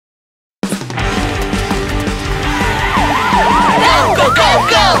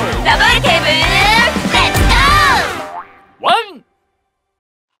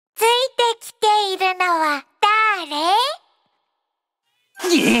は誰？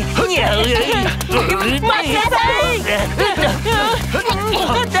待ちなさい。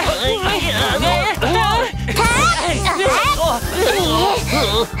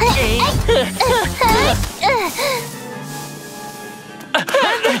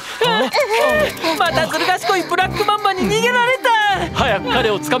またずる賢いブラックマンマに逃げられた。早く彼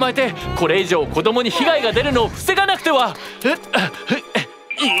を捕まえて、これ以上子供に被害が出るのを防がなくては。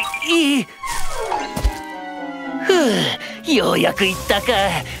ようやく行ったか。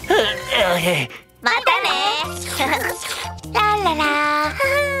またね。ラララ。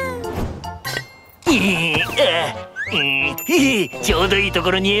ちょうどいいと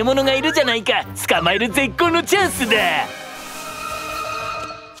ころに獲物がいるじゃないか。捕まえる絶好のチャンスだ。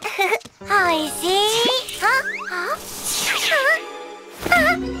おいしい。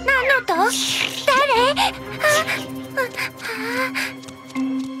何の音？誰？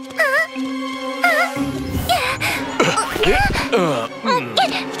ビ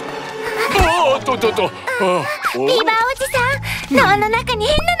ーバーおじさん、縄の中に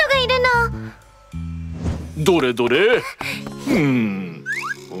変なのがいるの。どれどれ？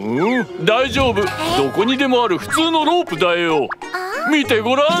大丈夫。どこにでもある普通のロープだよ。見て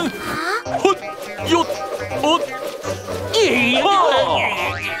ごらん。ほっよっおっ。お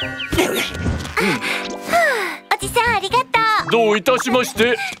じさんありがとう。どういたしまし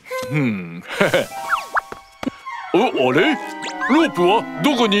て。あれ？ロープは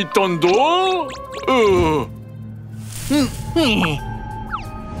どこに行ったんだ？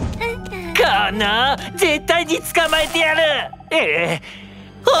かな、絶対に捕まえてやる。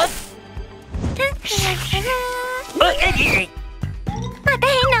また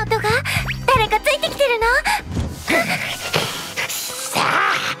変な音が。誰かついてきてるの？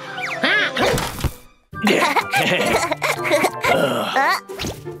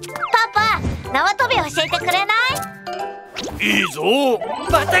パパ、縄跳び教えてくれない？いいぞ。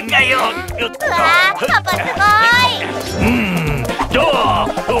またかよ。パパすごい。どう？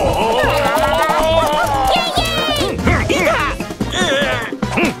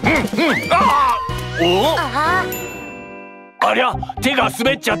ありゃ、手が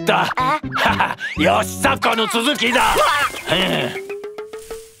滑っちゃった。よし、サッカーの続きだ。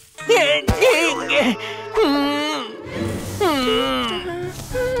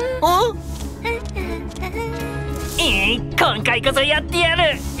今回こそやってやる。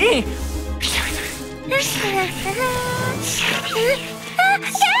ラブ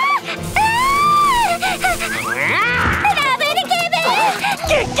ール警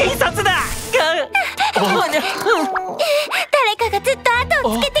部。警察だ。誰かがずっと後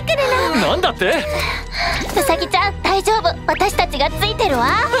をつけてくるの。なんだって？うさぎちゃん大丈夫。私たちがついてるわ。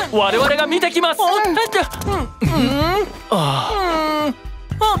我々が見てきます。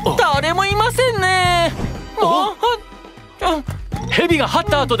誰もいませんね。蛇が張っ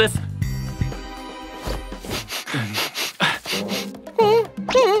た跡です。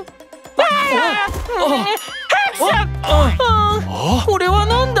これは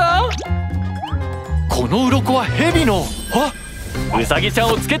なんだ？この鱗は蛇の。うさぎちゃ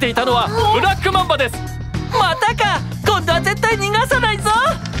んをつけていたのはブラックマンバです。またか。今度は絶対逃がさないぞ。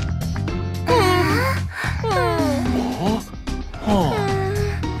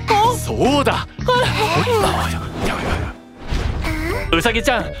そうだ。うさぎ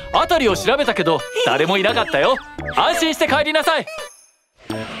ちゃん、辺りを調べたけど誰もいなかったよ。安心して帰りなさい。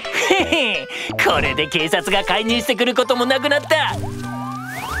これで警察が介入してくることもなくなった。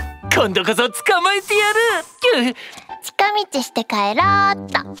今度こそ捕まえてやる。近道して帰ろうっ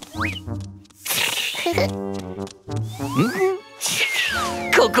と。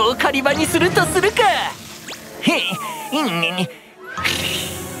ここを狩り場にするとするか。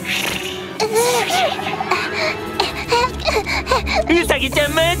うさぎちゃ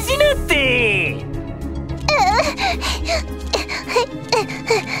ん待ちなって。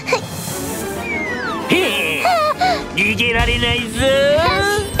逃げられないぞ。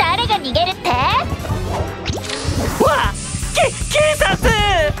誰が逃げるって？わっ、警察！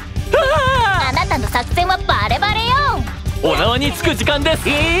あなたの作戦はバレバレよ。お縄につく時間です。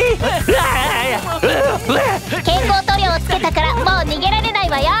健康塗料をつけたからもう逃げられない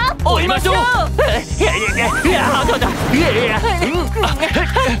わよ。追いましょう。こ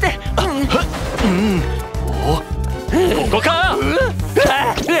こか。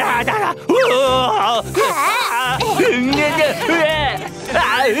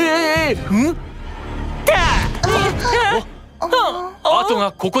跡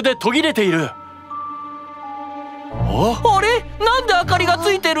がここで途切れている。あれ、なんで明かりが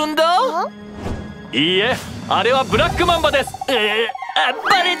ついてるんだ？いいえ、あれはブラックマンバです。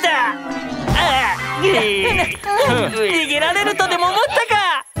バレた。逃げられるとでも思った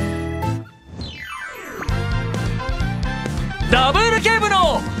か。ラブール警部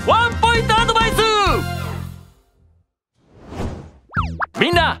のワンポイントアドバイス。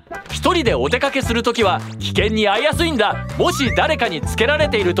みんな、一人でお出かけするときは危険に遭いやすいんだ。もし誰かにつけられ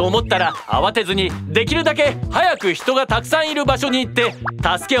ていると思ったら慌てずにできるだけ早く人がたくさんいる場所に行って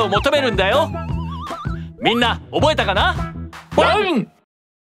助けを求めるんだよ。みんな覚えたかな？ワン